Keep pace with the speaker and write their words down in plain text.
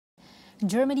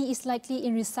Germany is likely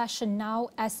in recession now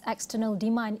as external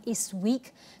demand is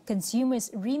weak,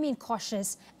 consumers remain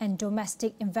cautious and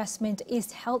domestic investment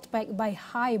is held back by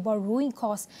high borrowing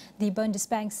costs, the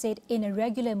Bundesbank said in a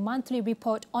regular monthly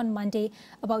report on Monday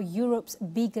about Europe's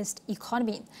biggest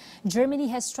economy. Germany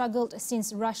has struggled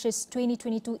since Russia's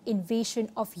 2022 invasion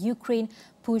of Ukraine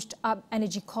pushed up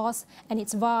energy costs, and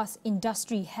its vast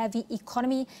industry-heavy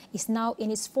economy is now in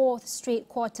its fourth straight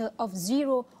quarter of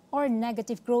zero or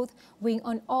negative growth, weighing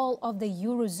on all of the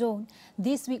Eurozone.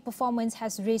 This week's performance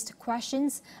has raised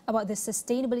questions about the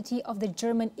sustainability of the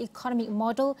German economic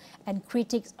model, and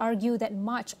critics argue that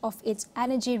much of its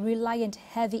energy-reliant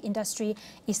heavy industry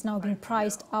is now being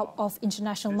priced out of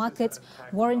international markets,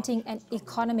 warranting an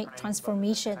economic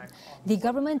transformation. The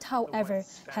government, however,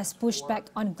 has pushed back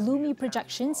on gloomy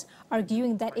projections,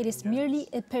 arguing that it is merely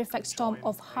a perfect storm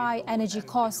of high energy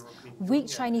costs, weak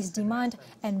Chinese demand,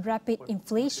 and rapid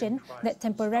inflation that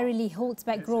temporarily holds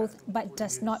back growth but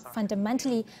does not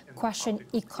fundamentally question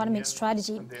economic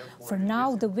strategy. For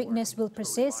now, the weakness will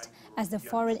persist as the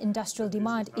foreign industrial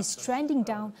demand is trending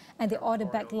down and the order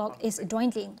backlog is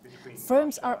dwindling.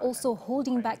 Firms are also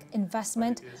holding back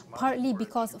investment, partly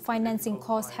because financing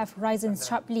costs have risen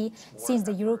sharply since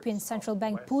the European Central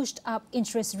Bank pushed up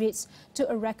interest rates to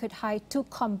a record high to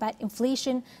combat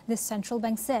inflation, the central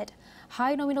bank said.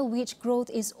 High nominal wage growth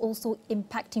is also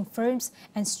impacting firms,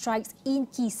 and strikes in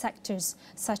key sectors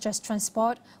such as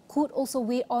transport could also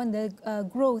weigh on the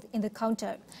growth in the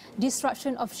counter.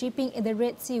 Disruption of shipping in the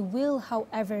Red Sea will,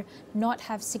 however, not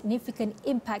have significant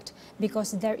impact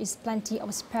because there is plenty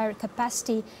of spare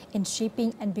capacity in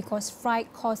shipping and because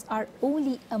freight costs are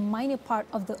only a minor part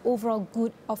of the overall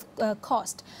good of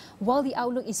cost. While the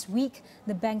outlook is weak,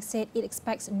 the bank said it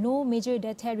expects no major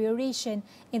deterioration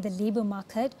in the labour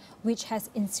market, which has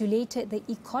insulated the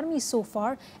economy so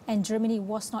far, and Germany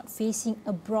was not facing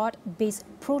a broad-based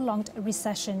prolonged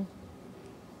recession.